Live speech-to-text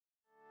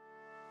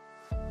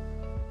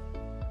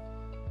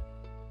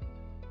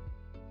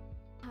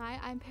Hi,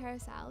 I'm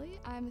Paris Alley.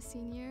 I'm a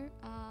senior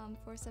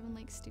for Seven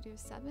Lakes Studio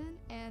 7,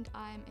 and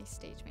I'm a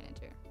stage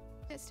manager.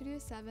 At Studio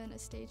 7, a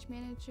stage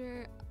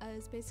manager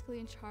is basically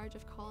in charge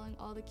of calling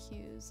all the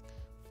cues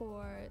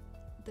for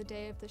the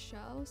day of the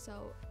show,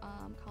 so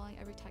calling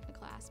every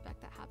technical aspect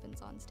that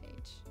happens on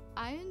stage.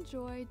 I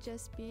enjoy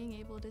just being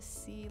able to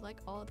see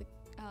all the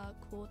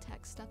cool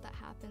tech stuff that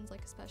happens,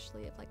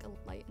 especially if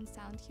a light and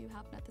sound cue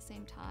happen at the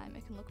same time.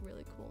 It can look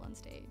really cool on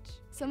stage.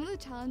 Some of the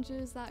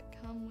challenges that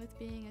come with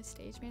being a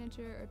stage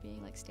manager or being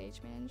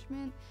stage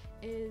management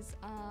is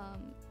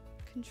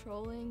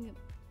controlling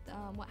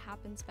what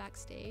happens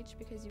backstage,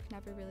 because you can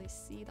never really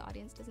see, the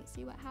audience doesn't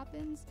see what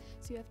happens,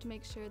 so you have to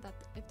make sure that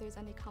if there's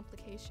any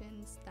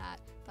complications that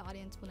the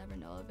audience will never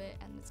know of it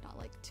and it's not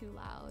too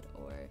loud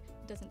or it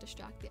doesn't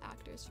distract the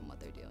actors from what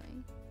they're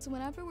doing. So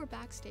whenever we're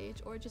backstage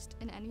or just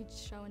in any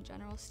show in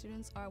general,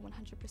 students are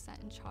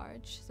 100% in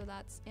charge, so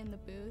that's in the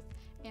booth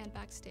and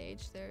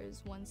backstage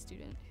there's one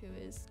student who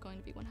is going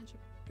to be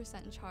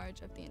 100% in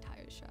charge of the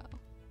entire show.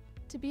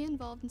 To be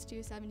involved in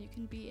Studio 7, you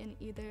can be in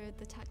either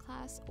the tech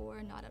class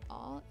or not at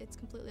all. It's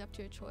completely up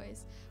to your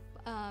choice.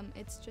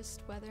 It's just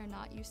whether or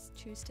not you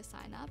choose to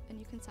sign up, and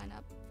you can sign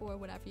up for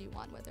whatever you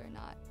want, whether or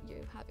not you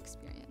have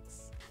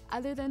experience.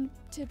 Other than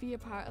to be a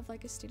part of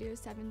a Studio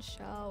 7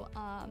 show,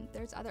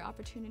 there's other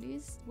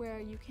opportunities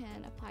where you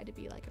can apply to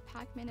be a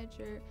pack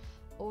manager,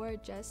 or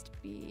just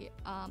be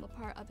a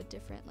part of a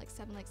different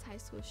Seven Lakes High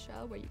School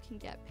show where you can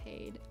get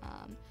paid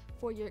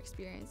for your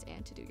experience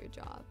and to do your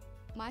job.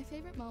 My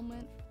favorite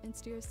moment in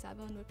Studio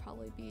 7 would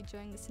probably be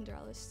during the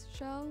Cinderella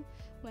show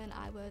when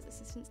I was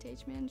assistant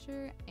stage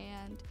manager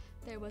and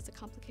there was a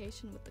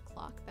complication with the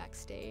clock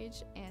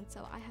backstage, and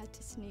so I had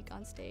to sneak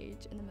on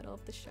stage in the middle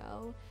of the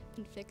show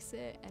and fix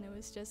it, and it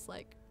was just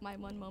my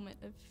one moment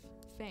of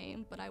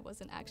fame, but I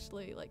wasn't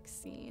actually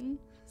seen,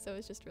 so it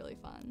was just really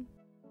fun.